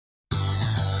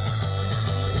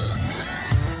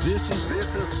This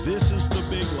is The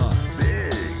Big Life.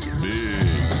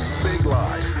 Big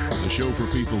Life. The show for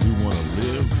people who want to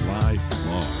live life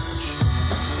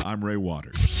large. I'm Ray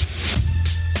Waters.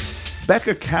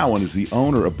 Becka Cowan is the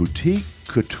owner of Boutique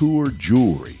Couture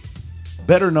Jewelry,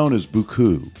 better known as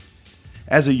Bou-Cou.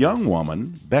 As a young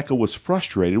woman, Becka was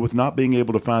frustrated with not being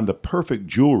able to find the perfect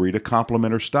jewelry to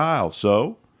complement her style,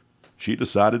 so she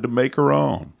decided to make her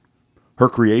own. Her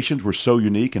creations were so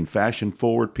unique and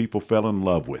fashion-forward, people fell in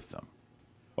love with them.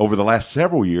 Over the last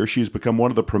several years, she's become one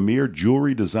of the premier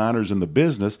jewelry designers in the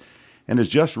business and has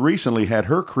just recently had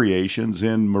her creations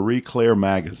in Marie Claire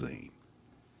magazine.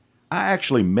 I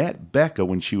actually met Becka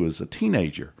when she was a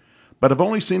teenager, but I've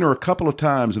only seen her a couple of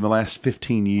times in the last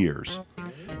 15 years.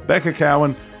 Becka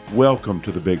Cowan, welcome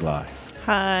to The Big Life.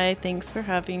 Hi, thanks for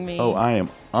having me. Oh, I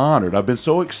am honored. I've been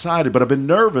so excited, but I've been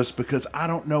nervous because I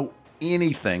don't know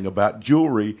anything about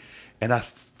jewelry, and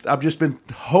I've just been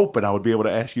hoping I would be able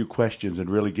to ask you questions and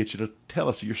really get you to tell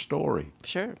us your story.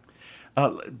 Sure.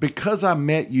 Because I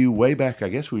met you way back, I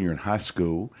guess, when you were in high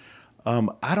school,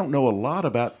 I don't know a lot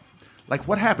about, like,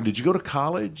 what happened? Did you go to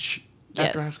college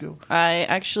after high school? I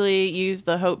actually used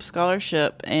the Hope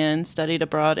Scholarship and studied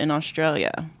abroad in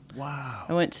Australia. Wow.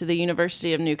 I went to the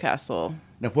University of Newcastle.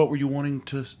 Now, what were you wanting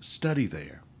to study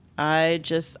there? I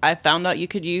found out you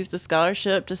could use the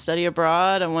scholarship to study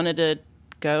abroad. I wanted to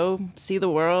go see the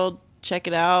world, check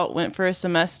it out, went for a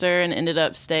semester and ended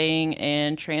up staying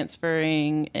and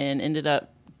transferring and ended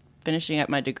up finishing up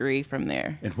my degree from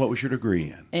there. And what was your degree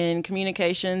in? In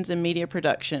communications and media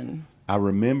production. I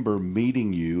remember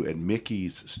meeting you at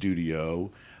Mickey's studio.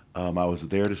 I was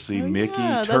there to see Mickey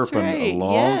Turpin a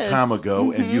long time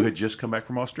ago, and you had just come back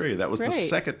from Australia. That was the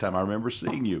second time I remember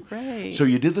seeing you. Right. So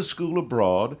you did the school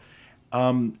abroad.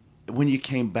 When you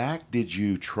came back, did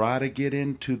you try to get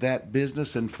into that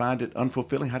business and find it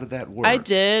unfulfilling? How did that work? I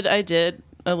did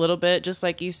a little bit, just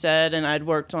like you said, and I'd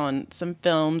worked on some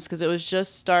films because it was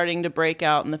just starting to break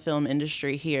out in the film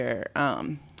industry here.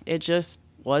 It just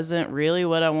wasn't really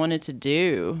what I wanted to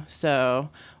do. So,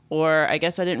 or I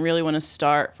guess I didn't really want to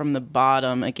start from the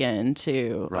bottom again,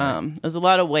 too. Right. There's a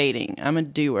lot of waiting. I'm a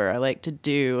doer. I like to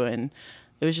do, and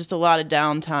it was just a lot of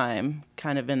downtime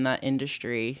kind of in that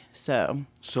industry. So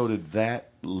did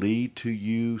that lead to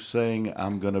you saying,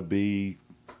 I'm going to be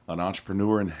an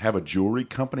entrepreneur and have a jewelry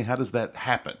company? How does that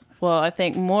happen? Well, I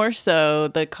think more so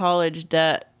the college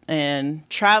debt and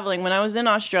traveling. When I was in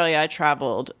Australia, I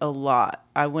traveled a lot.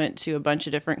 I went to a bunch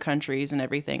of different countries and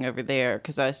everything over there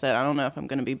because I said, I don't know if I'm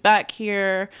going to be back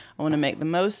here. I want to make the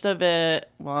most of it.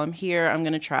 While I'm here, I'm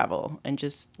going to travel and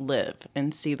just live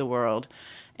and see the world.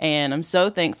 And I'm so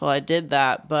thankful I did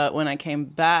that. But when I came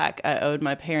back, I owed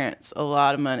my parents a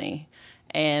lot of money.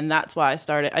 And that's why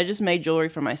I just made jewelry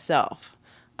for myself.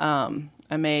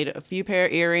 I made a few pair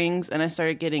of earrings, and I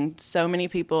started getting so many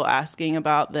people asking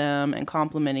about them and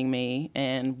complimenting me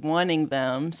and wanting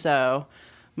them. So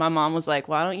my mom was like,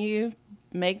 why don't you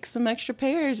make some extra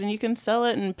pairs and you can sell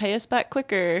it and pay us back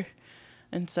quicker?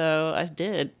 And so I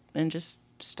did, and just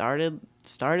started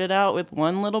out with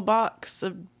one little box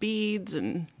of beads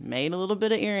and made a little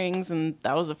bit of earrings, and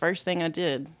that was the first thing I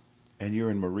did. And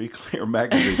you're in Marie Claire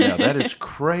magazine now. That is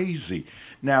crazy.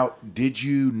 Now, did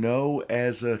you know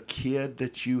as a kid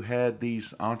that you had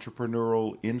these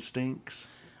entrepreneurial instincts?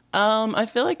 I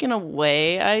feel like in a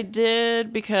way I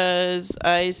did, because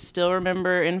I still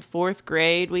remember in 4th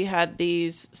grade we had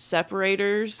these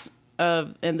separators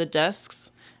in the desks,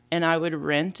 and I would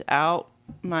rent out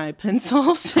my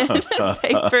pencils and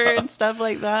paper and stuff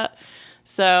like that.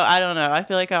 So I don't know. I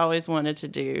feel like I always wanted to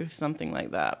do something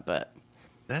like that, but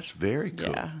that's very cool.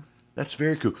 Yeah. That's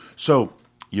very cool. So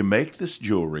you make this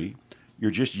jewelry.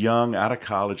 You're just young, out of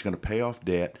college, going to pay off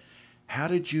debt. How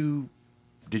did you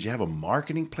have a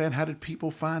marketing plan? How did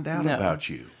people find out about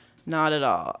you? Not at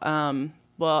all.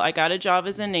 Well, I got a job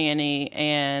as a nanny,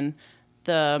 and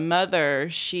the mother,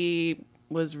 she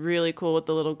was really cool with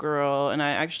the little girl, and I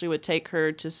actually would take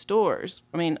her to stores.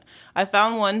 I mean, I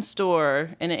found one store,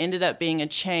 and it ended up being a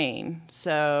chain.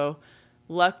 So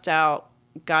lucked out.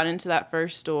 Got into that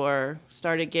first store,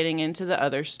 started getting into the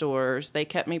other stores. They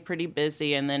kept me pretty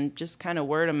busy, and then just kind of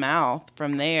word of mouth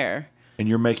from there. And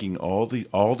you're making all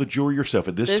the jewelry yourself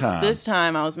at this time? This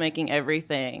time I was making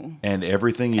everything. And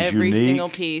everything is Every unique? Every single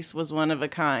piece was one of a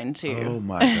kind, too. Oh,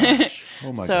 my gosh.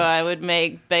 So I would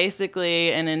make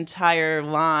basically an entire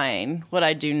line, what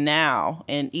I do now,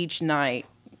 in each night.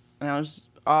 And I was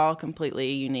all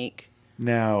completely unique.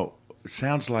 Now, it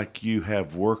sounds like you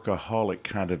have workaholic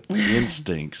kind of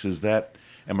instincts.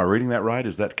 Am I reading that right?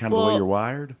 Is that kind of the way you're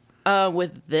wired?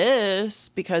 With this,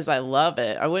 because I love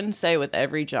it. I wouldn't say with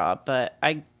every job, but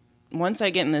I once I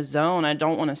get in the zone, I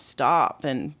don't want to stop,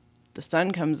 and the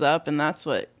sun comes up, and that's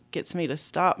what gets me to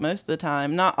stop most of the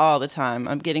time. Not all the time.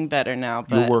 I'm getting better now,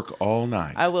 but You'll work all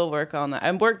night. I will work all night.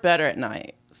 I work better at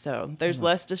night. So there's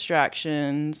less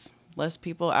distractions, less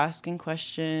people asking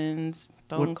questions,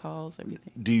 phone calls,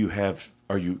 everything.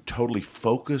 Are you totally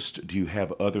focused? Do you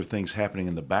have other things happening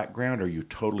in the background? Or are you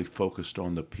totally focused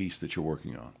on the piece that you're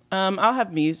working on? I'll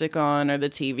have music on or the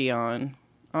TV on.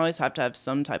 I always have to have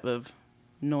some type of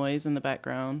noise in the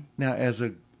background. Now, as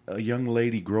a young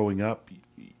lady growing up,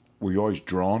 were you always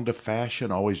drawn to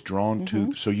fashion? Always drawn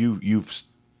to? So you've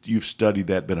studied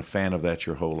that, been a fan of that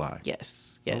your whole life?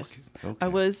 Yes. Yes. Okay. I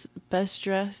was best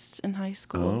dressed in high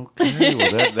school. Okay.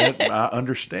 Well, that I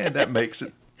understand. That makes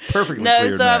it perfectly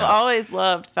clear so now. I've always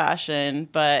loved fashion,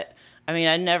 but I mean,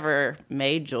 I never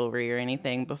made jewelry or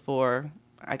anything before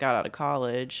I got out of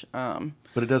college.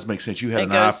 But it does make sense. You had It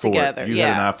an eye goes for together, it. You had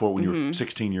an yeah. eye for it when you were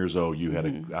 16 years old. You had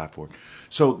an eye for it.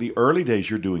 So the early days,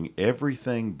 you're doing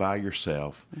everything by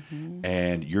yourself,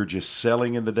 and you're just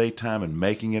selling in the daytime and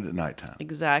making it at nighttime.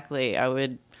 Exactly. I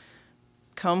would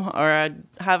I'd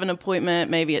have an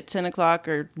appointment maybe at 10 o'clock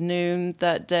or noon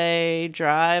that day,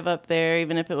 drive up there,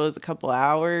 even if it was a couple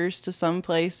hours to some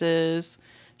places,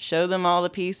 show them all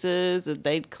the pieces.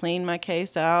 They'd clean my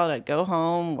case out. I'd go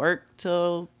home, work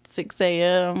till 6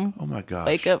 a.m. Oh, my gosh.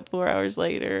 Wake up 4 hours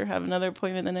later, have another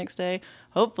appointment the next day.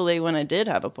 Hopefully when I did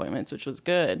have appointments, which was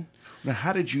good. Now,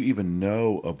 how did you even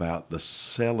know about the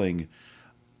selling?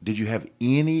 Did you have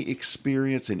any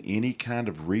experience in any kind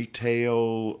of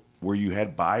retail where you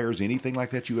had buyers, anything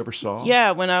like that you ever saw? Yeah,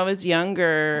 when I was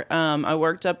younger, I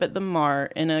worked up at the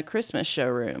Mart in a Christmas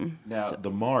showroom. Now,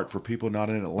 the Mart, for people not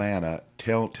in Atlanta,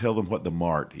 tell them what the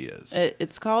Mart is.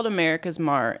 It's called America's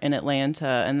Mart in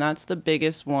Atlanta, and that's the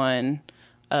biggest one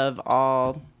of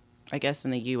all, I guess,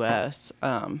 in the U.S.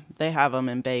 They have them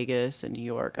in Vegas and New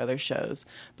York, other shows.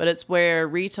 But it's where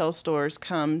retail stores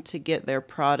come to get their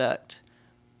product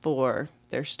for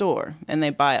their store, and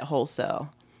they buy it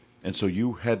wholesale. And so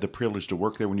you had the privilege to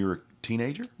work there when you were a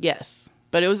teenager? Yes.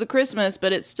 But it was a Christmas,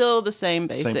 but it's still the same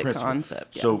basic principle.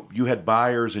 concept. Yeah. So you had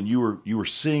buyers, and you were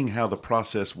seeing how the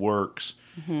process works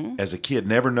as a kid,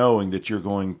 never knowing that you're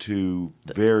going to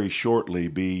very shortly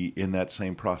be in that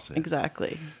same process.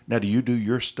 Exactly. Now, do you do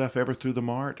your stuff ever through the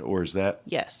Mart, or is that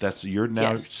you're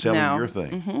now selling your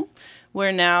thing?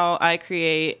 Where now I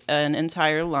create an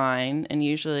entire line, and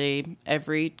usually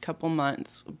every couple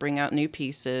months bring out new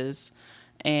pieces.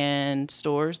 And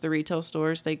the retail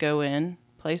stores, they go in,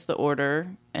 place the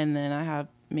order, and then I have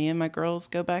me and my girls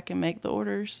go back and make the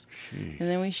orders. Jeez. And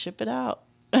then we ship it out.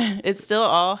 It's still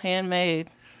all handmade.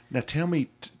 Now tell me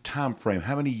time frame.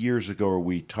 How many years ago are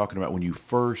we talking about when you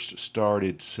first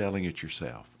started selling it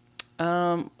yourself?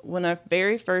 When I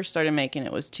very first started making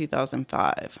it was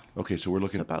 2005. Okay, so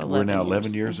about we're now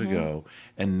 11 years ago,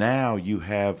 and now you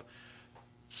have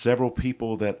several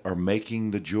people that are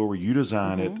making the jewelry. You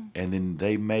design it, and then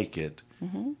they make it.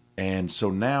 And so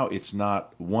now it's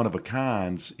not one of a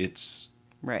kinds. It's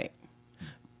right.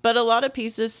 But a lot of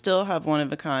pieces still have one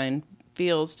of a kind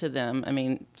feels to them. I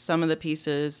mean, some of the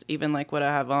pieces, even like what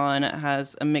I have on, it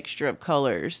has a mixture of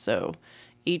colors. So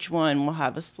each one will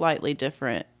have a slightly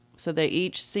different. So they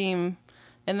each seem,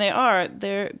 and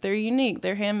they're unique.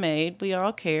 They're handmade. We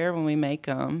all care when we make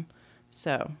them.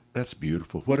 So that's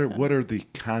beautiful. What are the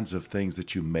kinds of things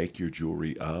that you make your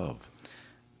jewelry of?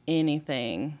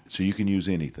 Anything. So you can use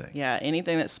anything. Yeah,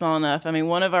 anything that's small enough. I mean,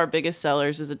 one of our biggest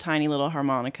sellers is a tiny little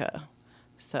harmonica.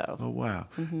 So. Oh wow!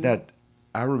 Now,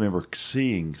 I remember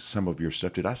seeing some of your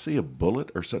stuff. Did I see a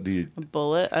bullet or something? A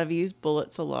bullet. I've used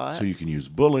bullets a lot. So you can use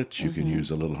bullets. You can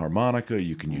use a little harmonica.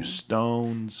 You can use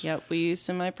stones. Yep, we use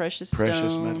semi-precious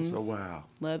Precious stones. metals. Oh wow!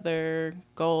 Leather,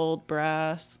 gold,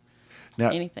 brass. Now,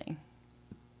 anything.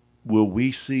 Will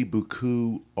we see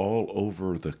Bou-Cou all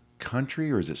over the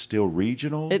country, or is it still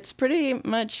regional? It's pretty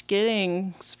much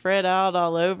getting spread out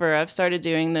all over. I've started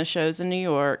doing the shows in New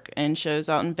York and shows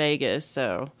out in Vegas,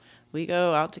 so we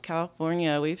go out to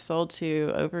California. We've sold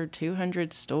to over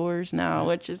 200 stores now,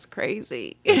 which is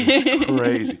crazy. It's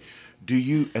crazy. Do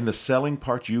you, and the selling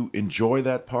part, you enjoy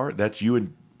that part? That's you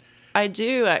and... I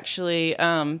do, actually,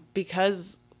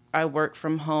 because I work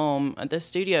from home. The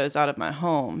studio is out of my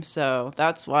home, so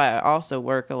that's why I also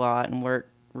work a lot and work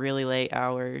really late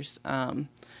hours.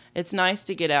 It's nice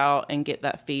to get out and get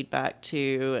that feedback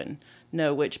too, and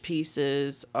know which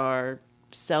pieces are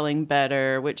selling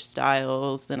better, which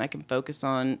styles. Then I can focus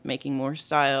on making more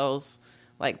styles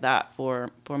like that for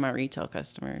my retail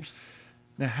customers.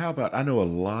 Now, how about, I know a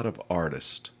lot of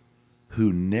artists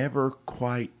who never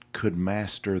quite could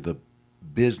master the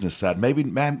business side. Maybe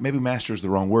master is the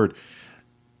wrong word.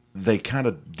 they kind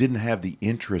of didn't have the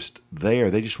interest there.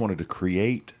 They just wanted to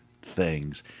create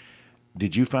things.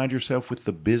 Did you find yourself with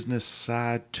the business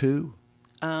side too?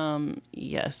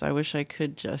 Yes, I wish I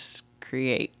could just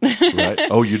create. Right.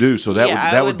 Oh, you do. So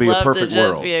that would be a perfect world.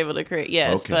 world. Just be able to create.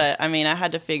 Yes, Okay. but I mean, I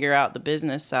had to figure out the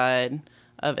business side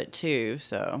of it too.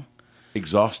 So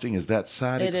Exhausting? Is that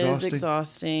side it exhausting? is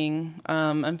exhausting.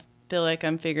 I feel like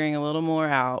I'm figuring a little more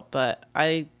out, but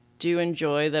I do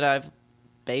enjoy that I've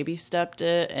baby stepped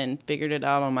it and figured it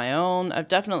out on my own. I've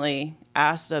definitely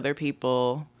asked other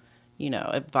people,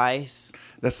 advice.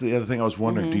 That's the other thing I was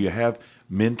wondering. Mm-hmm. Do you have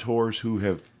mentors who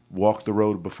have walked the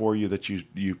road before you that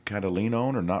you kind of lean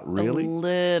on, or not really? A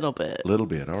little bit. Little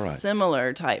bit. All right.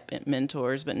 Similar type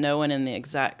mentors, but no one in the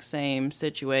exact same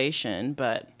situation,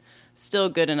 but still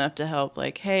good enough to help,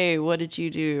 like, hey, what did you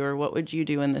do? Or what would you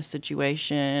do in this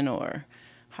situation? Or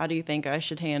how do you think I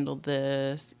should handle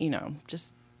this?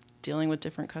 Just dealing with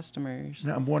different customers.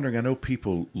 Now, I'm wondering, I know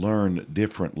people learn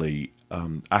differently.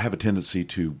 I have a tendency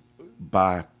to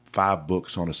buy 5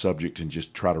 books on a subject and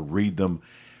just try to read them.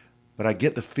 But I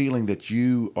get the feeling that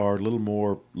you are a little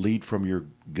more lead from your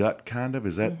gut, kind of.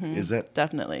 Is that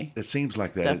Definitely. It seems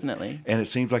like that. Definitely. And it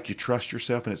seems like you trust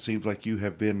yourself, and it seems like you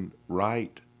have been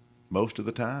right most of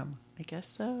the time. I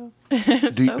guess so.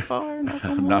 So far, knock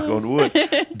on wood. Knock on wood.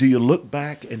 Do you look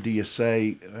back and do you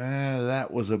say,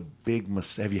 that was a big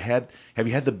mistake? Have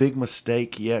you had the big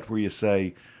mistake yet where you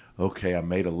say, okay, I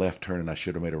made a left turn and I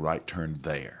should have made a right turn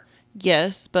there?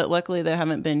 Yes, but luckily there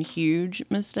haven't been huge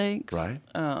mistakes. Right.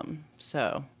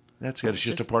 So that's good. It's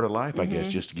just a part of life, I guess,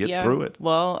 just to get yeah, through it.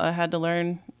 Well, I had to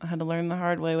learn the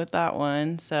hard way with that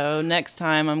one. So next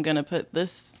time I'm going to put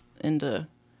this into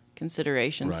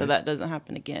consideration so Right. that doesn't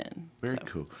happen again. Very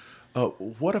So.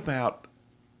 cool. What about,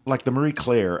 like the Marie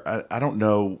Claire? I don't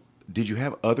know. Did you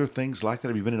have other things like that?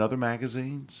 Have you been in other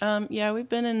magazines? Yeah, we've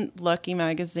been in Lucky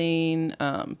magazine,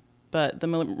 but the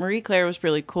Marie Claire was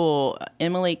really cool.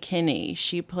 Emily Kinney,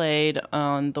 she played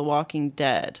on The Walking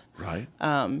Dead. Right.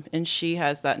 And she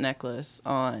has that necklace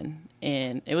on.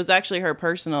 And it was actually her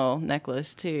personal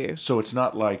necklace, too. So it's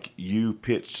not like you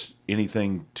pitched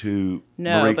anything to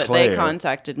No, Marie but Claire. they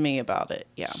contacted me about it.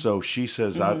 Yeah. So she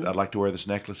says, I'd like to wear this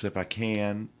necklace if I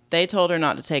can. They told her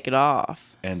not to take it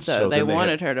off. And so so they then they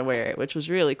wanted her to wear it, which was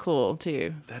really cool,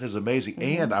 too. That is amazing.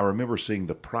 And I remember seeing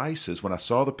the prices. When I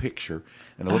saw the picture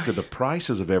and I looked at the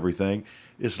prices of everything,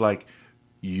 it's like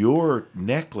your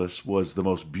necklace was the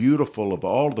most beautiful of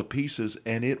all the pieces,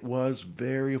 and it was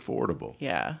very affordable.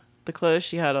 Yeah. The clothes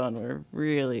she had on were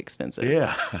really expensive.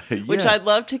 Yeah. Which I'd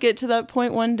love to get to that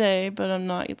point one day, but I'm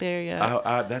not there yet.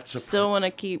 That's Still want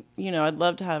to keep, I'd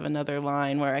love to have another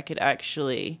line where I could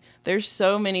actually, there's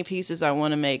so many pieces I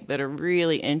want to make that are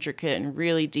really intricate and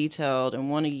really detailed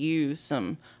and want to use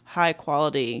some high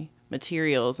quality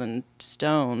materials and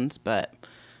stones, but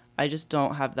I just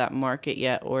don't have that market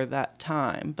yet or that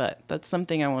time. But that's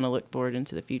something I want to look forward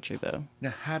into the future, though.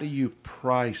 Now, how do you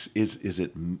price? Is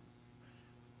it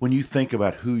when you think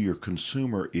about who your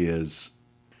consumer is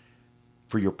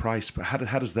for your price? How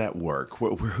does that work?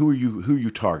 Who are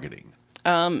you targeting?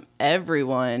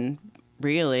 Everyone,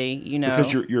 really,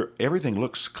 Because your everything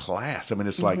looks class. I mean,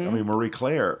 it's like Marie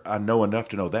Claire. I know enough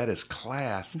to know that is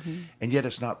class, and yet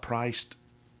it's not priced.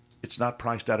 It's not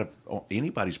priced out of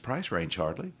anybody's price range,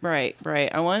 hardly. Right.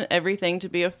 I want everything to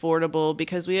be affordable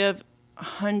because we have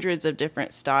hundreds of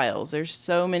different styles. There's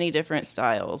so many different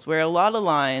styles where a lot of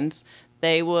lines,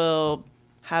 they will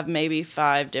have maybe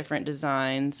 5 different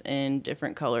designs in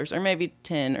different colors or maybe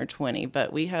 10 or 20,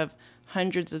 but we have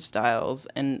hundreds of styles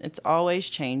and it's always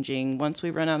changing. Once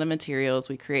we run out of materials,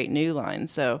 we create new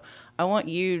lines. So I want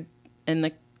you and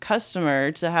the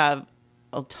customer to have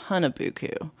a ton of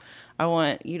Bou-Cou. I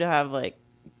want you to have like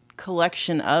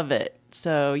collection of it.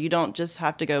 So you don't just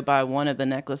have to go buy one of the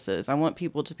necklaces. I want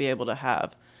people to be able to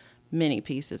have many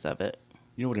pieces of it.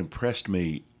 You know what impressed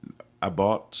me? I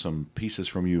bought some pieces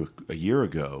from you a year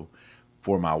ago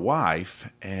for my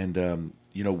wife, and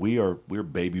we're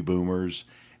baby boomers,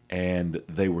 and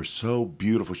they were so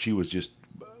beautiful. She was just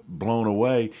blown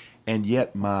away, and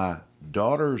yet my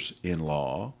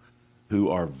daughters-in-law, who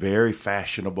are very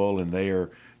fashionable, and they are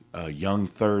young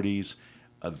 30s,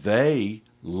 they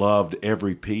loved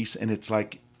every piece, and it's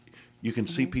like you can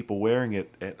see people wearing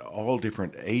it at all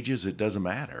different ages. It doesn't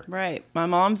matter. Right. My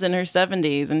mom's in her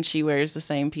 70s, and she wears the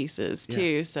same pieces, too.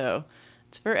 Yeah. So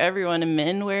it's for everyone, and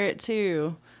men wear it,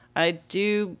 too. I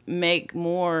do make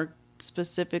more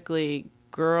specifically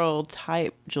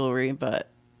girl-type jewelry, but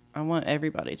I want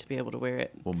everybody to be able to wear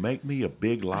it. Well, make me a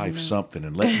Big Life something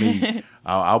and let me,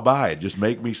 I'll buy it. Just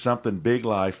make me something Big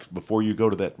Life before you go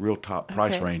to that real top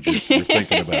price range you're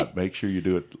thinking about. Make sure you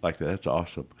do it like that. That's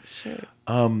awesome. Sure.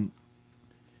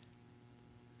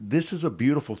 This is a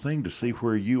beautiful thing to see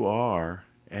where you are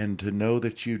and to know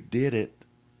that you did it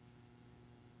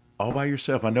all by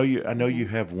yourself. I know you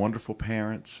have wonderful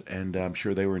parents, and I'm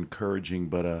sure they were encouraging,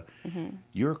 but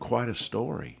you're quite a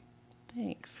story.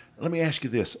 Thanks. Let me ask you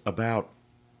this about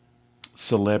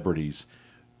celebrities.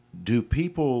 Do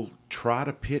people try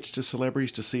to pitch to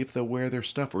celebrities to see if they'll wear their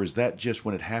stuff, or is that just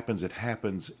when it happens,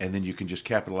 and then you can just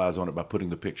capitalize on it by putting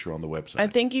the picture on the website? I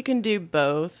think you can do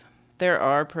both. There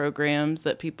are programs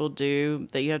that people do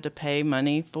that you have to pay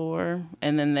money for,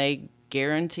 and then they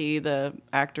guarantee the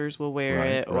actors will wear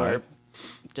it, or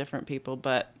different people.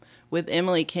 But with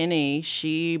Emily Kinney,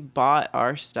 she bought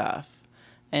our stuff.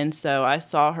 And so I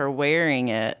saw her wearing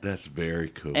it. That's very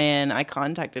cool. And I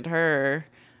contacted her,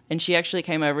 and she actually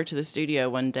came over to the studio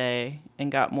one day and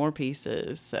got more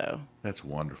pieces. So that's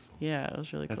wonderful. Yeah, it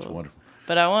was really cool. That's wonderful.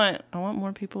 But I want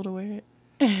more people to wear it.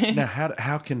 Now,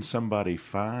 how can somebody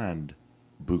find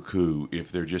Bou-Cou if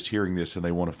they're just hearing this and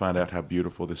they want to find out how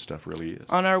beautiful this stuff really is?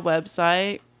 On our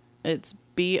website, it's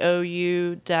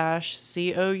bou-cou.com.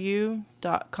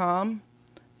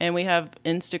 And we have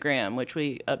Instagram, which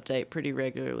we update pretty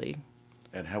regularly.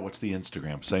 And what's the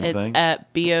Instagram? Same it's thing? It's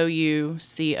at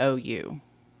BOUCOU.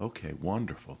 Okay,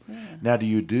 wonderful. Yeah. Now,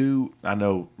 I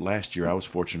know last year I was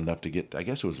fortunate enough to get, I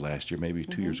guess it was last year, maybe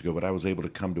 2 years ago, but I was able to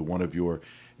come to one of your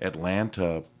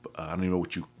Atlanta, I don't even know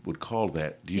what you would call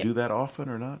that. Do you do that often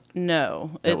or not?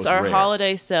 No. That it's was our rare.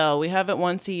 holiday sale. We have it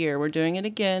once a year. We're doing it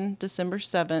again December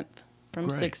 7th from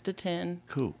 6 to 10.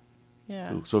 Cool. Yeah.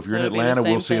 Cool. So if you're in it'll be the Atlanta,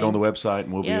 we'll same see it on the thing. website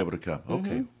and we'll be able to come.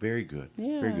 Okay, very good.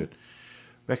 Yeah. Very good.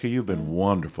 Becka, you've been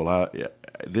wonderful.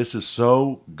 This is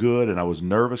so good, and I was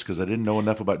nervous because I didn't know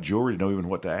enough about jewelry to know even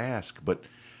what to ask, but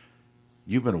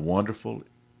you've been a wonderful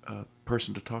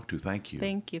person to talk to. Thank you.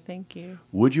 Thank you. Thank you.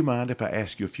 Would you mind if I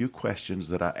ask you a few questions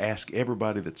that I ask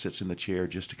everybody that sits in the chair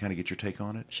just to kind of get your take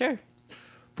on it? Sure.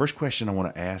 First question I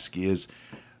want to ask is,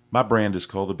 my brand is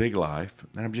called The Big Life,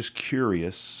 and I'm just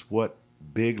curious what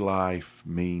Big Life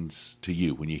means to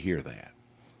you when you hear that.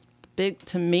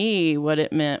 To me, what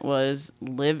it meant was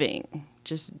living,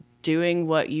 just doing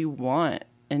what you want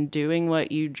and doing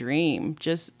what you dream.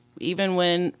 Just even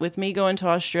with me going to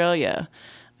Australia,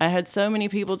 I had so many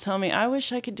people tell me, I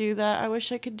wish I could do that. I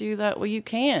wish I could do that. Well, you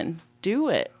can do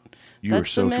it. You're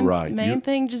so right. Main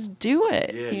thing, just do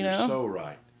it. Yeah, you know? You're so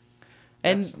right.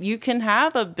 And you can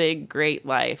have a big, great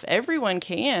life. Everyone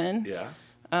can. Yeah.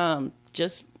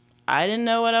 I didn't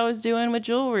know what I was doing with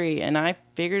jewelry, and I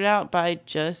figured out by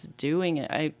just doing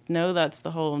it. I know that's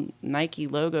the whole Nike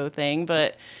logo thing,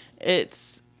 but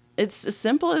it's as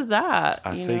simple as that.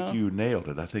 I think you nailed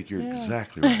it. I think you're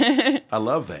exactly right. I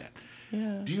love that.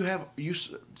 Yeah. Do you have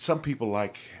some people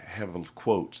have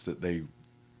quotes that they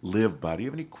live by? Do you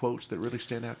have any quotes that really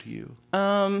stand out to you?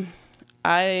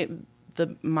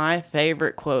 My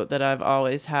favorite quote that I've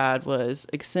always had was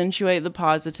accentuate the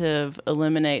positive,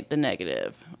 eliminate the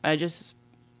negative. I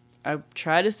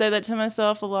try to say that to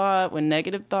myself a lot when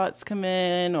negative thoughts come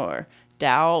in, or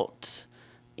doubt,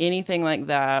 anything like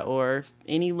that, or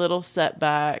any little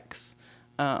setbacks.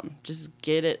 Just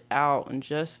get it out and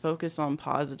just focus on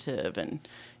positive. And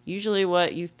usually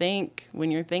what you think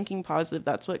when you're thinking positive,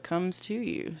 that's what comes to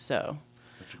you. So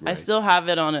I still have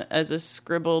it as a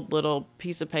scribbled little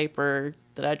piece of paper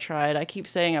that I tried. I keep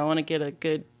saying I want to get a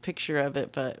good picture of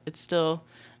it, but it's still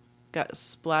got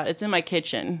splat. It's in my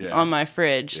kitchen on my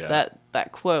fridge. Yeah.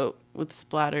 That quote with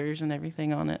splatters and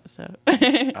everything on it. So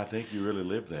I think you really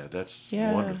live that. That's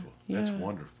wonderful. That's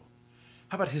wonderful.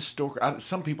 How about historical?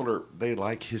 Some people they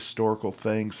like historical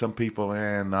things. Some people,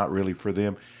 not really for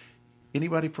them.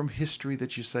 Anybody from history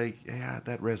that you say, yeah,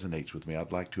 that resonates with me.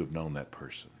 I'd like to have known that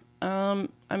person.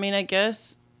 I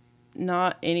guess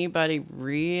not anybody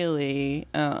really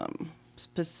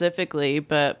specifically,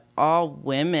 but all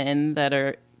women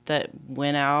that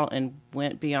went out and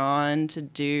went beyond to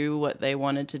do what they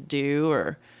wanted to do,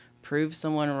 or prove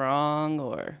someone wrong,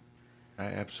 or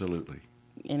absolutely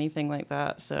anything like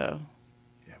that. So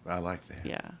yeah, I like that.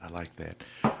 Yeah, I like that.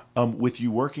 With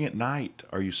you working at night,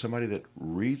 are you somebody that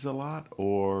reads a lot,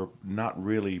 or not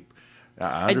really?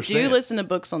 I do listen to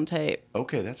books on tape.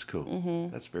 Okay, that's cool.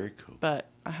 Mm-hmm. That's very cool. But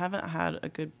I haven't had a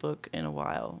good book in a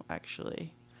while,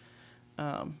 actually.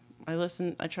 We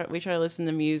try to listen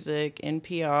to music,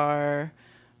 NPR,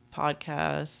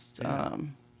 podcast,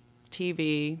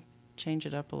 TV, change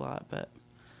it up a lot, but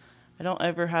I don't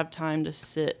ever have time to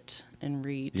sit and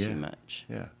read too much.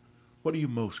 Yeah. What are you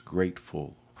most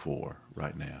grateful for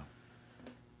right now?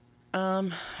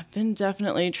 I've been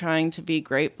definitely trying to be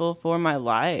grateful for my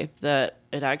life, that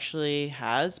it actually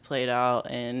has played out.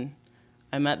 And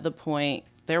I'm at the point,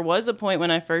 there was a point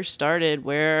when I first started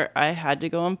where I had to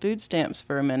go on food stamps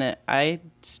for a minute. I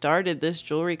started this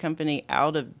jewelry company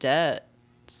out of debt.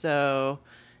 So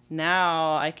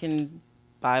now I can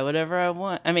buy whatever I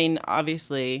want. I mean,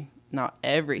 obviously not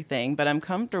everything, but I'm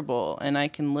comfortable and I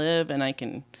can live and I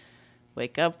can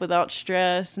wake up without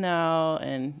stress now,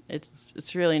 and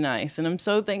it's really nice. And I'm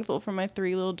so thankful for my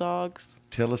 3 little dogs.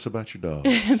 Tell us about your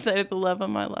dogs. They're the love of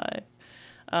my life.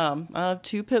 I have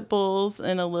 2 pit bulls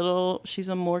and she's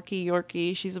a Morkie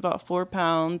Yorkie. She's about 4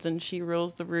 pounds, and she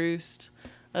rules the roost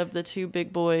of the 2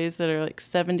 big boys that are like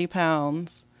 70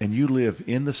 pounds. And you live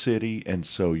in the city, and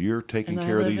so you're taking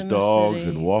care of these dogs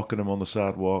and walking them on the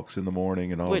sidewalks in the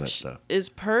morning and all that stuff. Which is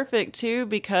perfect, too,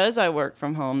 because I work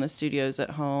from home. The studio's at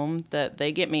home, that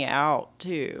they get me out,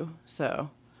 too.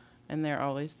 So, and they're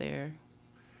always there.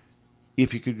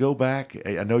 If you could go back,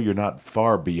 I know you're not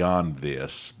far beyond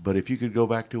this, but if you could go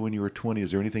back to when you were 20,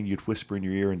 is there anything you'd whisper in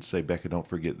your ear and say, Becca, don't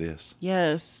forget this?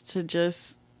 Yes, to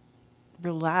just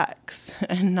relax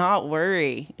and not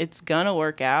worry. It's going to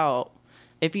work out.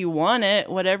 If you want it,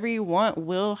 whatever you want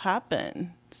will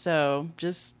happen. So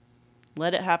just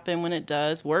let it happen when it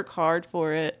does. Work hard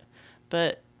for it,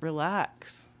 but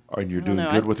relax. And you're doing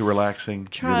good with the relaxing?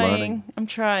 You're learning? I'm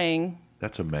trying.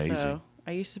 That's amazing. So,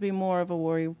 I used to be more of a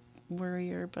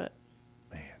worrier, but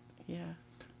man, yeah.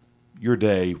 Your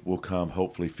day will come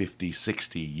hopefully 50,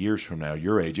 60 years from now,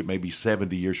 your age. It may be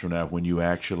 70 years from now when you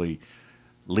actually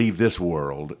leave this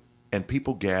world and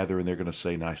people gather and they're going to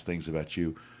say nice things about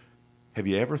you. Have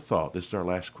you ever thought, this is our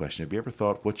last question, have you ever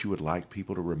thought what you would like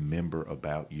people to remember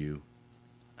about you?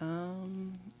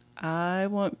 I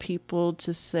want people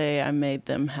to say I made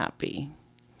them happy.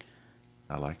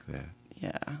 I like that.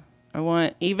 Yeah. I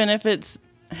want, even if it's,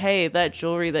 hey, that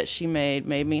jewelry that she made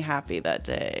me happy that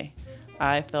day.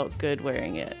 I felt good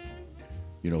wearing it.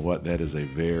 You know what? That is a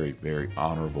very, very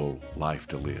honorable life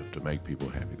to live, to make people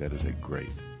happy. That is a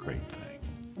great, great thing.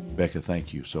 Becca,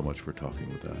 thank you so much for talking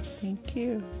with us. Thank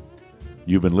you.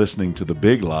 You've been listening to The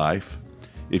Big Life.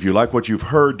 If you like what you've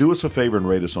heard, do us a favor and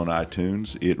rate us on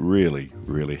iTunes. It really,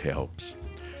 really helps.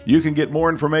 You can get more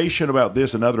information about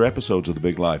this and other episodes of The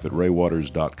Big Life at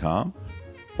raywaters.com,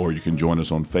 or you can join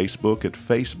us on Facebook at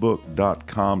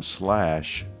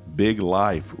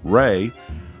facebook.com/BigLifeRay,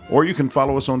 or you can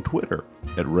follow us on Twitter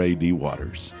at Ray D.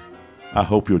 Waters. I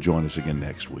hope you'll join us again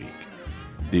next week.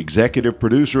 The executive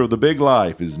producer of The Big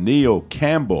Life is Neil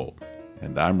Campbell,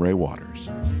 and I'm Ray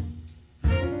Waters.